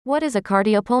What is a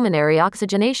cardiopulmonary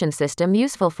oxygenation system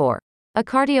useful for? A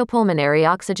cardiopulmonary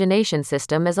oxygenation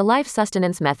system is a life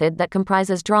sustenance method that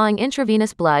comprises drawing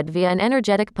intravenous blood via an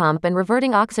energetic pump and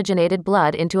reverting oxygenated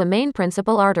blood into a main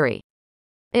principal artery.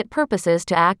 It purposes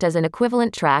to act as an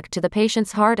equivalent track to the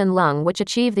patient's heart and lung, which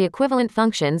achieve the equivalent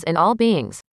functions in all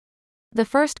beings. The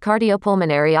first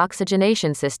cardiopulmonary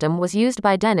oxygenation system was used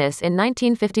by Dennis in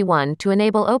 1951 to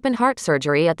enable open heart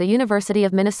surgery at the University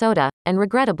of Minnesota, and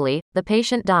regrettably, the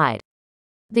patient died.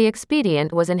 The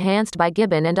expedient was enhanced by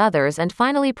Gibbon and others and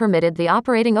finally permitted the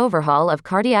operating overhaul of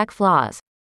cardiac flaws.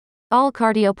 All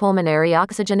cardiopulmonary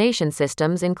oxygenation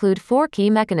systems include 4 key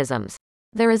mechanisms.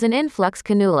 There is an influx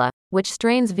cannula, which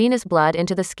strains venous blood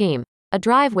into the scheme, a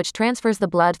drive which transfers the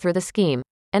blood through the scheme,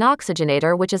 an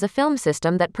oxygenator, which is a film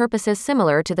system that purposes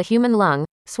similar to the human lung,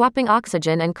 swapping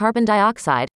oxygen and carbon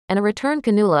dioxide, and a return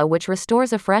cannula which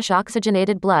restores a fresh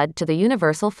oxygenated blood to the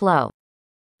universal flow.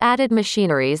 Added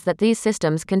machineries that these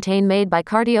systems contain made by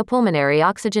cardiopulmonary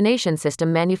oxygenation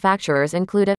system manufacturers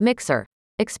include a mixer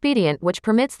expedient, which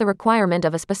permits the requirement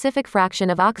of a specific fraction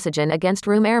of oxygen against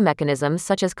room air mechanisms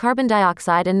such as carbon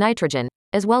dioxide and nitrogen,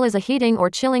 as well as a heating or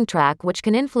chilling track which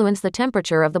can influence the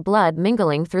temperature of the blood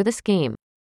mingling through the scheme.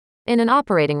 In an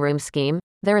operating room scheme,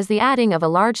 there is the adding of a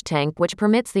large tank which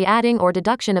permits the adding or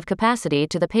deduction of capacity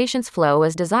to the patient's flow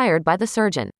as desired by the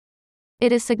surgeon.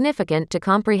 It is significant to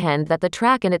comprehend that the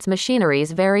track and its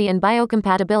machineries vary in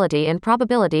biocompatibility and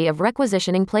probability of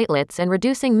requisitioning platelets and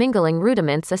reducing mingling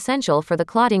rudiments essential for the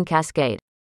clotting cascade.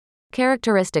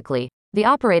 Characteristically, the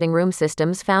operating room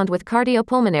systems found with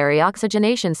cardiopulmonary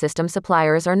oxygenation system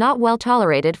suppliers are not well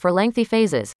tolerated for lengthy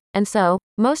phases, and so,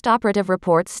 most operative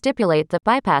reports stipulate the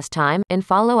bypass time in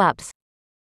follow-ups.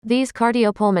 These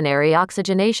cardiopulmonary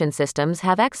oxygenation systems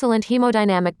have excellent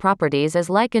hemodynamic properties as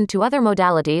likened to other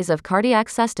modalities of cardiac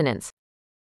sustenance.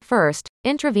 First,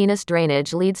 intravenous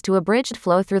drainage leads to abridged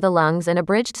flow through the lungs and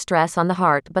abridged stress on the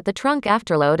heart, but the trunk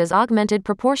afterload is augmented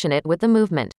proportionate with the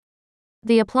movement.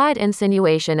 The applied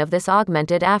insinuation of this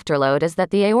augmented afterload is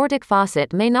that the aortic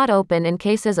faucet may not open in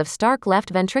cases of stark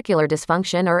left ventricular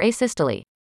dysfunction or asystole.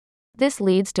 This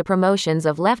leads to promotions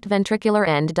of left ventricular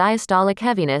end diastolic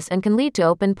heaviness and can lead to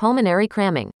open pulmonary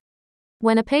cramming.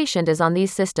 When a patient is on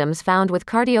these systems found with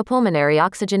cardiopulmonary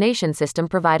oxygenation system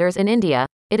providers in India,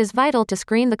 it is vital to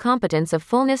screen the competence of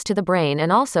fullness to the brain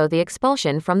and also the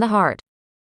expulsion from the heart.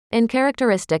 In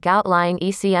characteristic outlying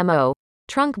ECMO,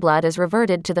 trunk blood is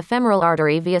reverted to the femoral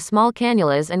artery via small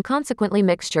cannulas and consequently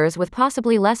mixtures with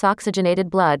possibly less oxygenated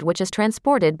blood, which is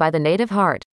transported by the native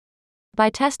heart. By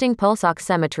testing pulse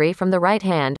oximetry from the right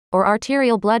hand, or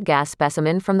arterial blood gas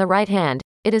specimen from the right hand,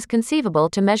 it is conceivable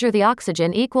to measure the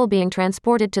oxygen equal being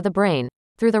transported to the brain,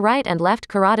 through the right and left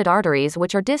carotid arteries,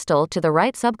 which are distal to the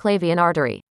right subclavian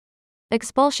artery.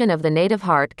 Expulsion of the native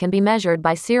heart can be measured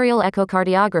by serial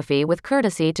echocardiography with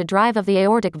courtesy to drive of the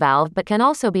aortic valve, but can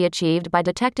also be achieved by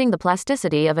detecting the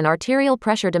plasticity of an arterial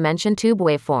pressure dimension tube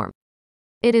waveform.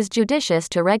 It is judicious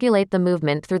to regulate the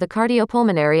movement through the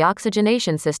cardiopulmonary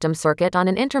oxygenation system circuit on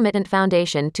an intermittent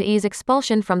foundation to ease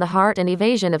expulsion from the heart and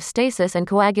evasion of stasis and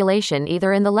coagulation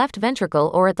either in the left ventricle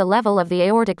or at the level of the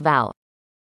aortic valve.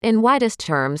 In widest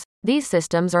terms, these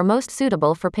systems are most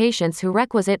suitable for patients who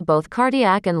requisite both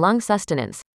cardiac and lung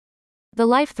sustenance. The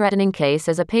life-threatening case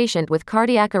is a patient with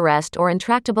cardiac arrest or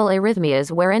intractable arrhythmias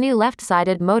where any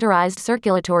left-sided motorized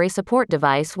circulatory support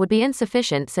device would be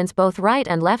insufficient since both right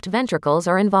and left ventricles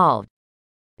are involved.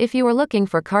 If you are looking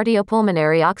for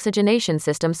cardiopulmonary oxygenation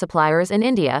system suppliers in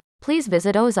India, please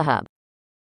visit OzaHub.